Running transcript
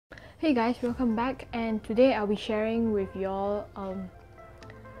Hey guys, welcome back, and today I'll be sharing with y'all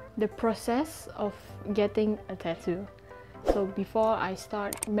the process of getting a tattoo. So before I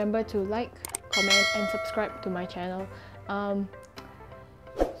start, remember to like, comment and subscribe to my channel.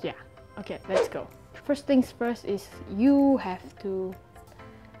 Yeah, okay, let's go. First things first is you have to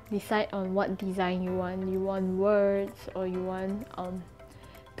decide on what design you want. You want words or you want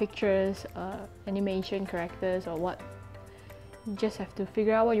pictures, animation, characters, or what? You just have to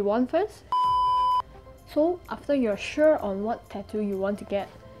figure out what you want first. So after you're sure on what tattoo you want to get,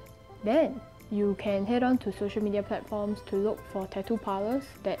 then you can head on to social media platforms to look for tattoo parlors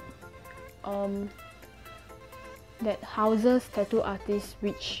that houses tattoo artists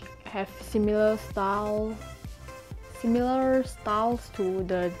which have similar styles to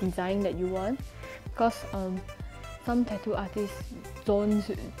the design that you want, because some tattoo artists don't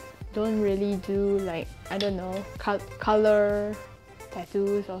really do, like, I don't know, color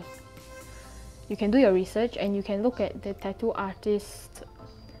tattoos. Or you can do your research and you can look at the tattoo artist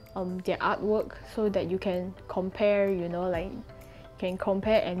their artwork, so that you can compare, you know, like you can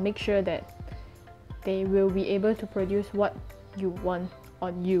compare and make sure that they will be able to produce what you want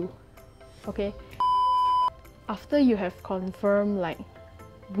on you. Okay, after you have confirmed like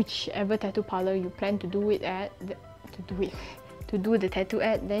whichever tattoo parlor you plan to do it at, to do the tattoo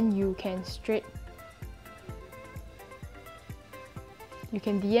at, then you can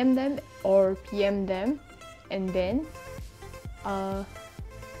DM them or PM them, and then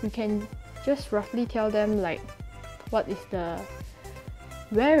you can just roughly tell them like where is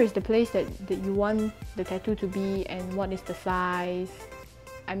the place that you want the tattoo to be, and what is the size.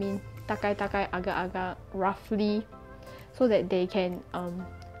 I mean, takai agak-agak roughly, so that they can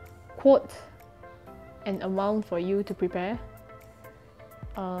quote an amount for you to prepare.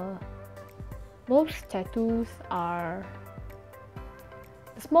 Most tattoos are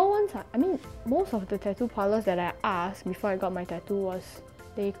small ones. I mean, most of the tattoo parlors that I asked before I got my tattoo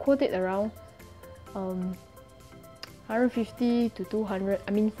they quoted around 150 to 200.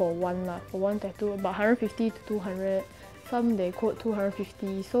 I mean, for one tattoo, about 150 to 200. Some they quote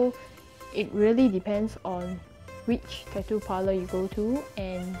 250. So it really depends on which tattoo parlor you go to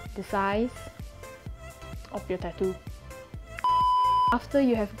and the size of your tattoo. After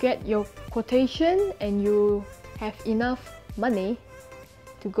you have get your quotation and you have enough money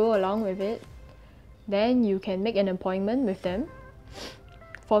to go along with it, then you can make an appointment with them.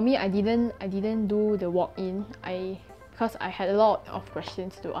 For me, I didn't do the walk-in, because I had a lot of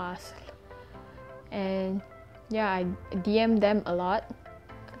questions to ask, and yeah, I DM'd them a lot,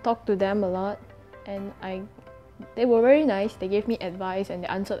 talked to them a lot, and they were very nice. They gave me advice and they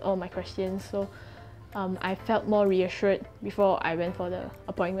answered all my questions, so I felt more reassured before I went for the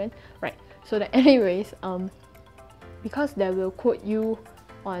appointment, right? So that anyways, because they will quote you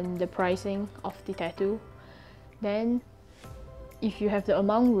on the pricing of the tattoo, then if you have the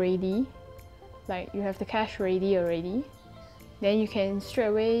amount ready, like you have the cash ready already, then you can straight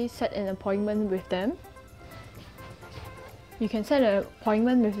away set an appointment with them. You can set an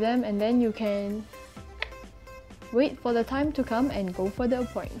appointment with them, and then you can wait for the time to come and go for the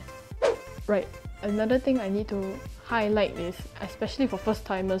appointment. Right, another thing I need to highlight is, especially for first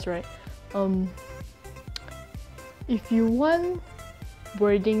timers, right? If you want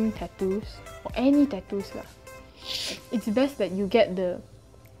wording tattoos or any tattoos lah, it's best that you get the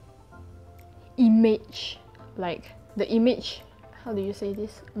image, like the image, how do you say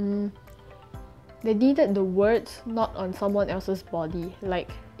this? They needed the words not on someone else's body.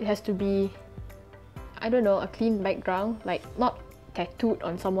 Like, it has to be, I don't know, a clean background, like not tattooed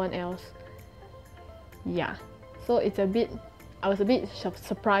on someone else. Yeah, so I was a bit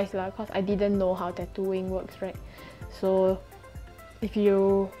surprised lah, because I didn't know how tattooing works, right? So if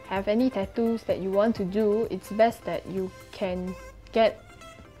you have any tattoos that you want to do, it's best that you can get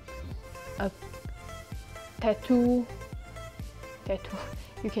a tattoo.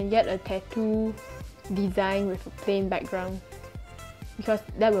 You can get a tattoo design with a plain background, because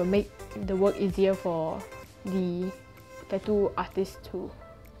that will make the work easier for the tattoo artist to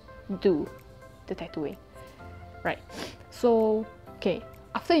do the tattooing, right? So okay,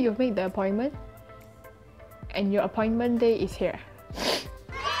 after you've made the appointment and your appointment day is here,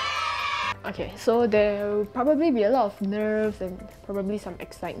 okay, so there will probably be a lot of nerves and probably some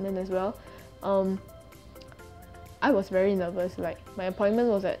excitement as well. I was very nervous. Like, my appointment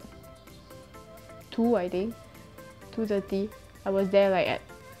was at 2, I think, 2:30. I was there like at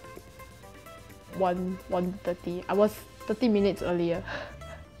 1:30. I was 30 minutes earlier.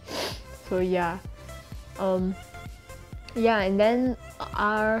 So yeah, and then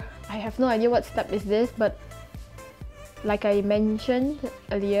I have no idea what step is this, but like I mentioned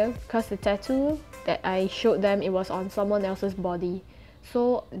earlier, because the tattoo that I showed them, it was on someone else's body,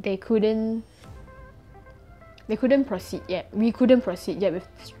 so they couldn't proceed yet. We couldn't proceed yet with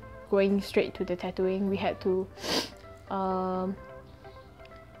going straight to the tattooing. We had to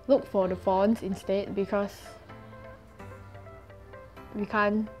look for the fonts instead, because we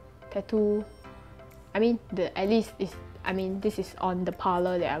can't tattoo. I mean, this is on the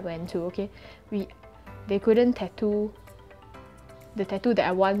parlor that I went to. Okay, they couldn't tattoo the tattoo that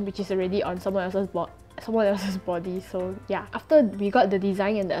I want, which is already on someone else's body. So yeah, after we got the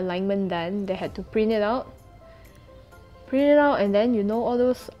design and the alignment done, they had to print it out, and then, you know, all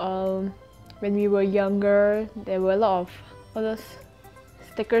those when we were younger, there were a lot of all those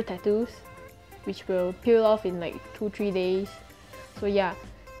sticker tattoos which will peel off in like 2-3 days. So yeah,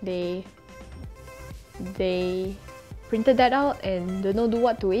 they printed that out and don't know do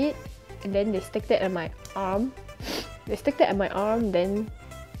what to it, and then they sticked it at my arm. Then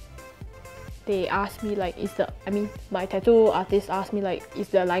they asked me like, my tattoo artist asked me like, is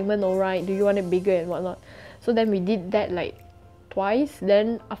the alignment alright? Do you want it bigger and whatnot? So then we did that like twice.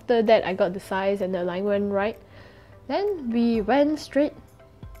 Then after that, I got the size and the alignment right. Then we went straight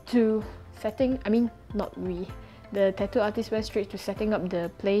to setting. The tattoo artist went straight to setting up the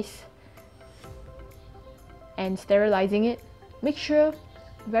place and sterilizing it. Make sure,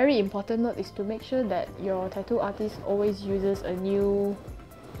 very important note is to make sure that your tattoo artist always uses a new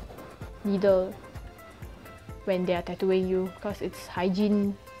needle when they are tattooing you, because it's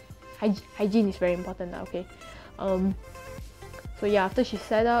hygiene is very important, okay? So yeah, after she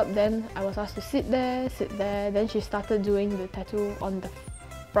set up, then I was asked to sit there. Then she started doing the tattoo on the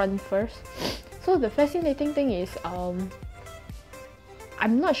front first. So the fascinating thing is, I'm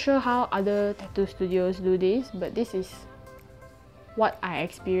not sure how other tattoo studios do this, but this is what I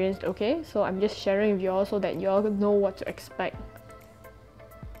experienced, okay? So I'm just sharing with you all so that you all know what to expect,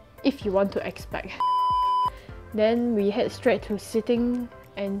 if you want to expect. Then we head straight to sitting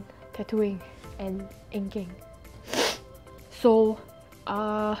and tattooing and inking. So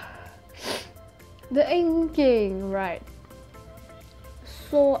the inking, right?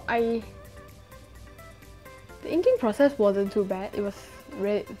 So the inking process wasn't too bad. It was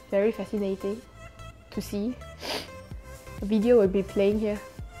very fascinating to see. A video will be playing here.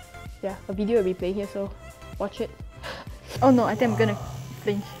 Yeah, a video will be playing here, so watch it. Oh no, I think I'm gonna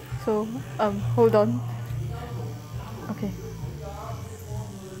flinch. So hold on. Okay.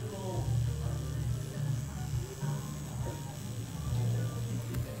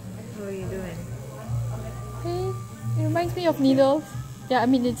 What are you doing? Hey, it reminds me of needles. Yeah,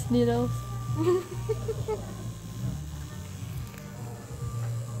 it's needles.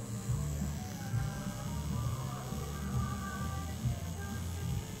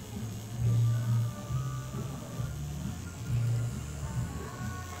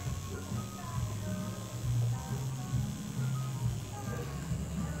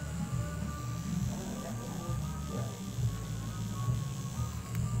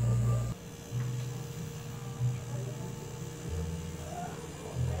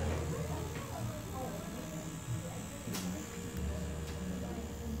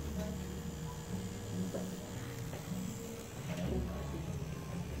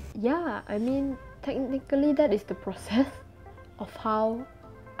 Yeah, technically that is the process of how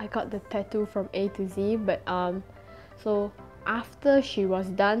I got the tattoo from A to Z. But so after she was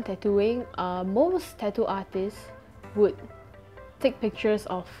done tattooing, most tattoo artists would take pictures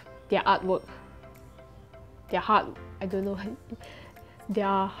of their artwork, their hard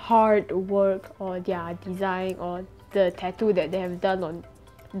work, or their design, or the tattoo that they have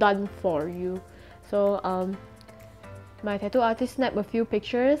done for you. So my tattoo artist snapped a few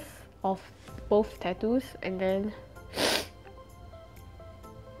pictures of both tattoos, and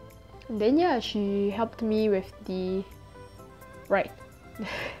then yeah, she helped me with the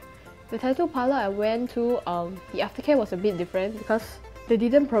the tattoo parlor I went to. The aftercare was a bit different because they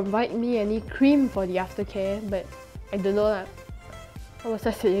didn't provide me any cream for the aftercare, but I don't know lah. What was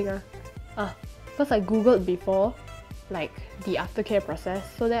I saying? Because I googled before, like, the aftercare process,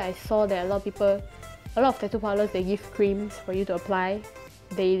 so that I saw that a lot of tattoo parlors, they give creams for you to apply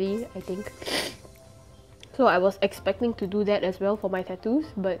daily, I think. So I was expecting to do that as well for my tattoos,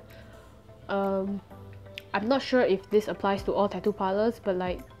 but I'm not sure if this applies to all tattoo parlors, but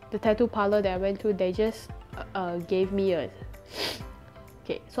like the tattoo parlor that I went to, they just gave me a...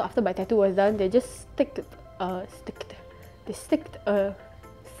 Okay, so after my tattoo was done, they just sticked a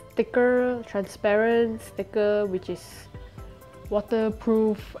sticker, transparent sticker, which is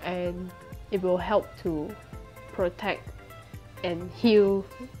waterproof, and it will help to protect and heal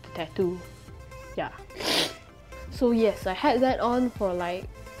the tattoo. Yeah. So yes, I had that on for like,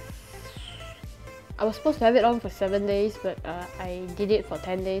 I was supposed to have it on for 7 days, but I did it for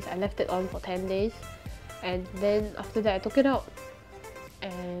 10 days. I left it on for 10 days, and then after that I took it out,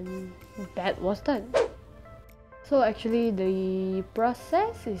 and that was done. So actually the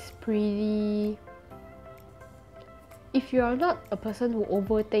process is pretty... If you are not a person who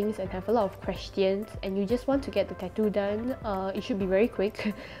overthinks and have a lot of questions and you just want to get the tattoo done, it should be very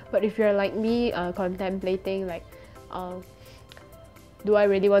quick. But if you're like me, contemplating like, do I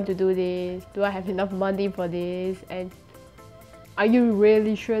really want to do this? Do I have enough money for this? And are you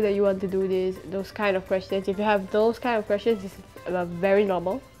really sure that you want to do this? Those kind of questions. If you have those kind of questions, it's very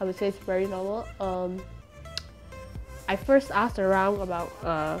normal. I would say it's very normal. I first asked around about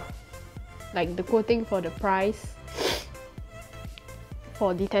like the quoting for the price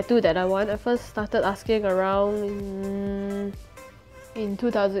for the tattoo that I want. I first started asking around in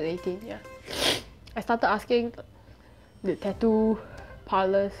 2018. Yeah, I started asking the tattoo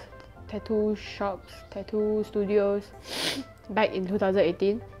parlors, tattoo shops, tattoo studios back in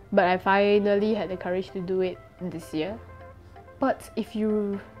 2018, but I finally had the courage to do it this year. But if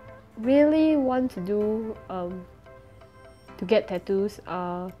you really want to do to get tattoos,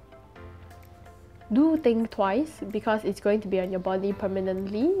 do think twice, because it's going to be on your body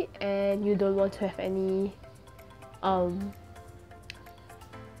permanently and you don't want to have any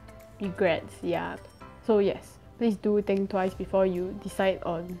regrets. Yeah, so yes, please do think twice before you decide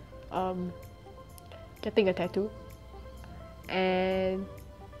on getting a tattoo, and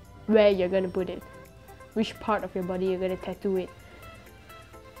where you're gonna put it, which part of your body you're gonna tattoo it,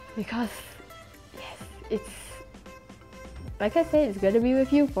 because yes, it's like I said, it's gonna be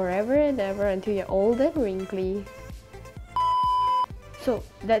with you forever and ever until you're old and wrinkly. So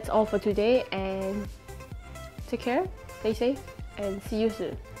that's all for today, and take care, stay safe, and see you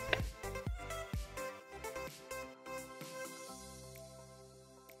soon.